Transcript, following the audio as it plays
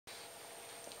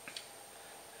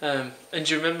And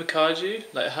do you remember Cardew?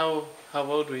 Like how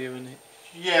old were you when he?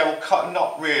 Yeah, well,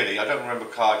 not really. I don't remember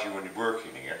Cardew when he was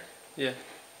working here. Yeah.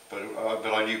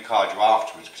 But I knew Cardew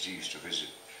afterwards because he used to visit,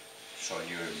 so I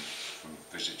knew him from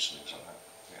visits and things like that.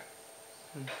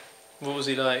 Yeah. What was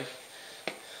he like?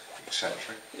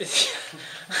 Eccentric.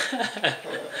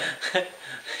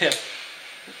 Yeah.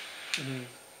 Mm.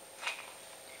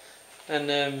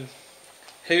 And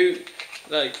who,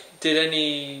 like, did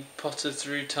any potter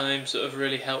through time sort of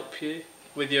really help you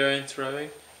with your own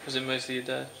throwing? Was it mostly your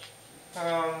dad?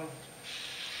 Well,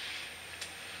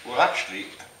 actually,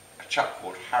 a chap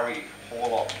called Harry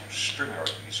Horlock Stringer, I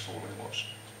think his full name was,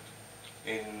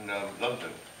 in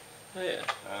London. Oh yeah.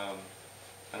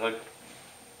 And I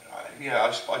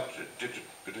did a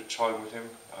bit of time with him.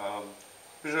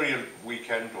 It was only a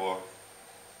weekend, or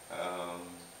I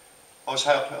was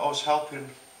helping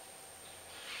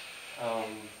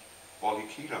Wally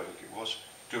Keeler, I think it was,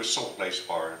 do a salt lace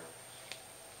firing,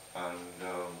 and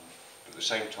at the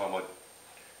same time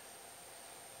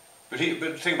But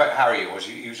the thing about Harry was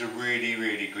he was a really,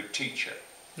 really good teacher.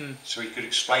 So he could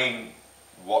explain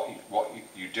what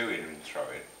you're doing in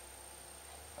throwing.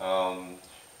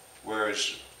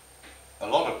 Whereas a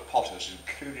lot of potters,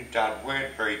 including Dad,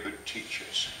 weren't very good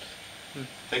teachers.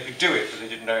 They could do it, but they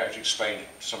didn't know how to explain to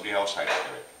somebody else how to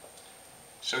do it.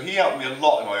 So he helped me a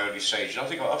lot in my early stages. I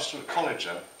think I was still at college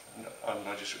then, and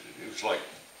it was like,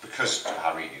 because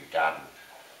Harry knew Dad,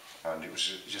 and it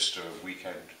was just a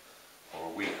weekend, or a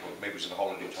week, or maybe it was in the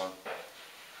holiday time.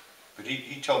 But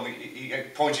he told me, he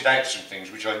pointed out some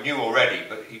things which I knew already,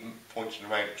 but he pointed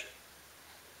them out,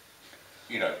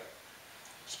 you know,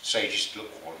 sages to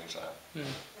look for, things like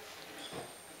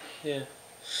that.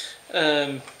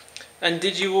 Yeah. And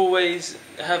did you always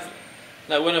have,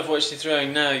 like when I've watched you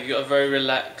throwing now, you've got a very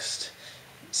relaxed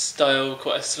style,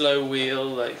 quite a slow wheel,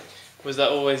 like, was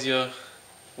that always your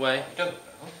way? I don't know.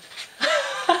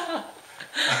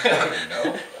 I don't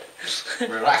know.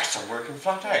 Relaxed, I'm working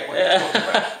flat out. What are you talking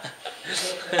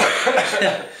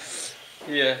about?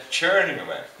 Yeah. Churning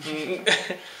away.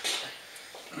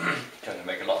 Trying to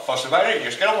make a lot of fuss about it,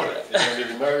 just get on with it. You don't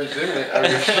even know he's doing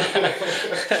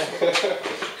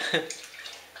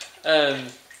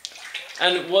it.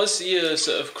 And what's your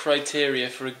sort of criteria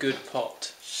for a good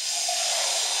pot?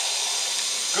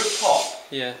 Good pot?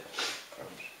 Yeah.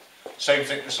 Same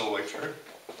thickness all the way through.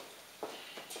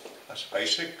 That's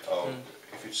basic.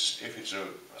 If it's in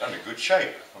a good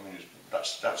shape, I mean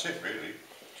that's it really.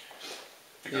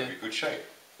 It's got to be good shape.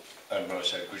 And when I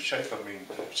say good shape, I mean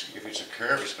if it's a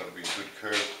curve, it's got to be a good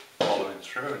curve following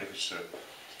through, and if it's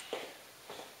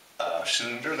a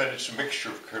cylinder, then it's a mixture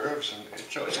of curves, and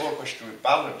it's all a question of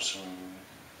balance. And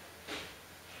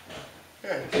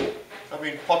yeah, I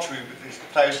mean pottery, there's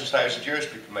thousands of years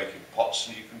people making pots,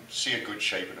 and you can see a good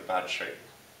shape and a bad shape.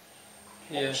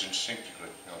 Yeah. Almost instinctively,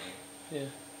 you know what I mean? Yeah.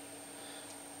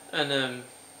 And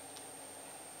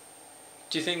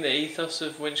do you think the ethos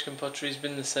of Winchcombe pottery has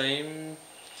been the same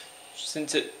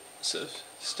since it sort of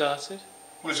started?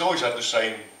 Well, it's always had the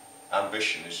same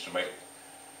ambition, is to make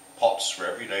pots for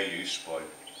everyday use by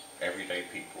everyday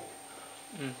people.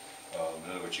 In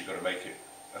other words, you've got to make it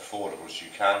affordable as you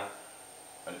can,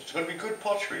 and it's got to be good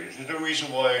pottery. There's no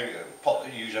reason why a pot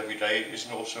that you use every day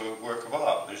isn't also a work of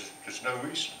art. There's no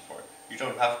reason for it. You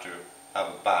don't have to have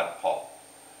a bad pot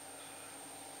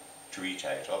to eat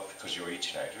out of because you're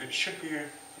eating out of it. It should be a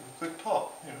good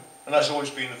pot, you know. And that's always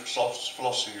been the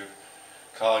philosophy of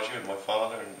Cardew and my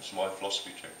father, and it's my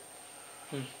philosophy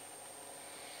too.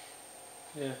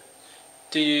 Yeah.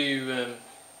 Do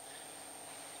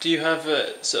you have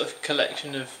a sort of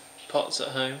collection of pots at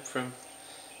home from?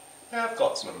 Yeah, I've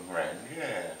got some around.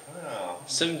 Yeah. Well,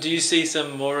 Do you see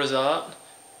some more as art?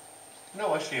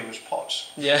 no, I see them as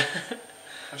pots. Yeah.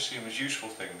 I see them as useful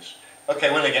things. Okay,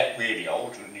 when they get really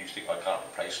old and you think I can't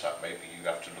replace that, maybe you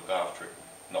have to look after it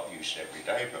and not use it every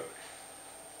day, but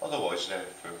otherwise they're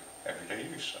for everyday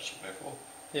use, that's what they're for.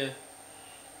 Yeah.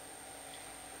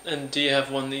 And do you have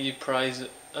one that you prize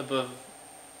above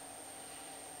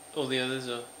all the others,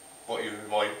 or? What,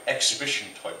 my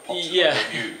exhibition type pots Yeah. that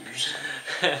I don't use?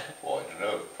 Well, I don't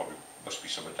know, probably must be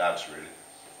some of Dad's really.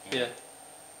 Yeah.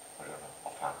 I don't know,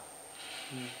 offhand.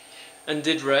 And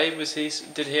did Ray,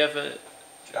 did he have a?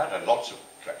 Dad had lots of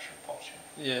collection pots.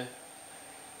 Yeah.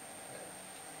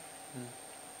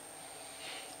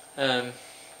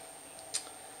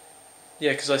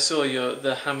 Yeah, because I saw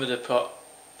the Hamada pot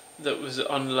that was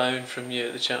on loan from you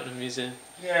at the Cheltenham Museum.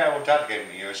 Yeah, well, Dad gave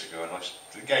me years ago, and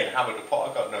again, hammered a pot.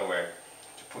 I got nowhere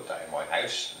to put that in my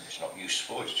house, and it's not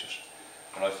useful. It's just,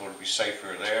 and I thought it'd be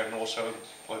safer there, and also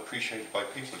appreciated by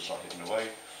people. It's not hidden away;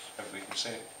 everybody can see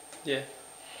it. Yeah.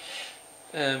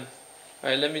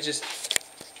 Right, let me just